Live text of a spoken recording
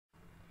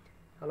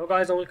Hello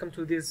guys, and welcome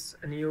to this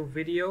new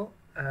video.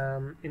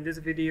 In this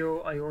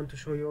video I want to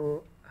show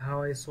you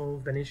how I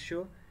solved an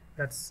issue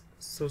that's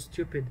so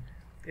stupid.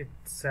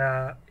 It's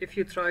if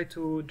you try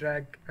to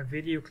drag a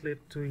video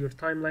clip to your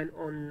timeline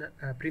on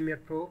Premiere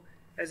Pro,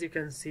 as you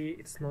can see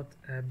it's not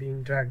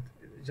being dragged,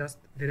 just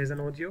there is an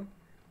audio,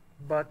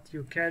 but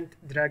you can't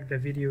drag the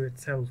video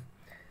itself.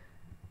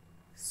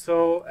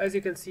 So as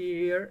you can see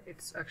here,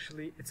 it's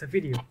a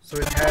video, so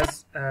it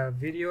has a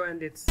video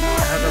and it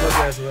has an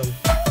audio as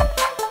well.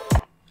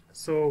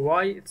 So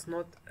why it's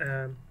not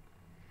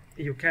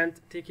you can't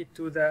take it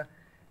to the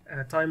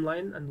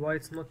timeline, and why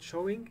it's not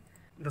showing?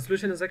 The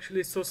solution is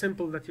actually so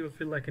simple that you'll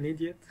feel like an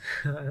idiot.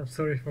 I'm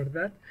sorry for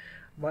that,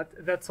 but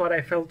that's what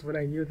I felt when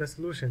I knew the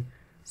solution.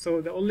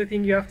 So the only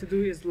thing you have to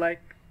do is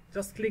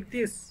just click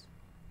this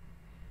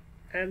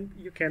and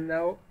you can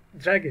now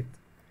drag it.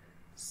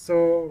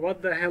 So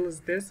what the hell is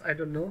this? I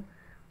don't know,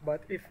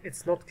 but if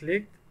it's not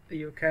clicked,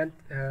 you can't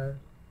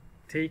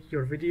take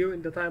your video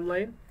in the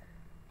timeline,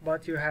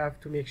 but you have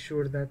to make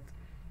sure that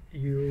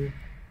you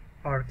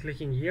are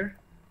clicking here.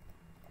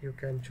 You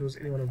can choose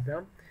any one of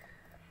them.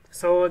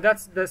 So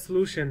that's the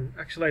solution.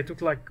 Actually, I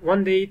took like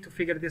 1 day to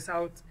figure this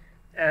out,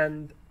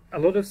 and a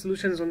lot of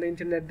solutions on the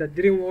internet that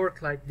didn't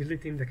work, like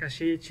deleting the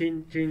cache,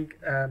 changing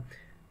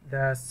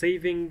the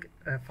saving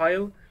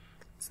file,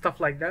 stuff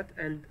like that.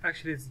 And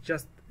actually it's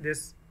just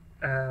this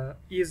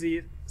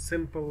easy,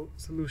 simple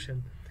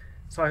solution.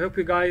 So I hope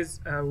you guys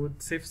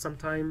would save some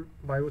time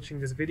by watching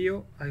this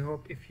video. I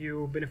hope if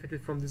you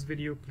benefited from this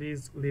video,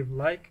 please leave a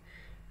like,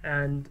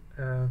 and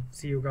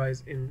see you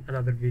guys in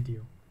another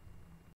video.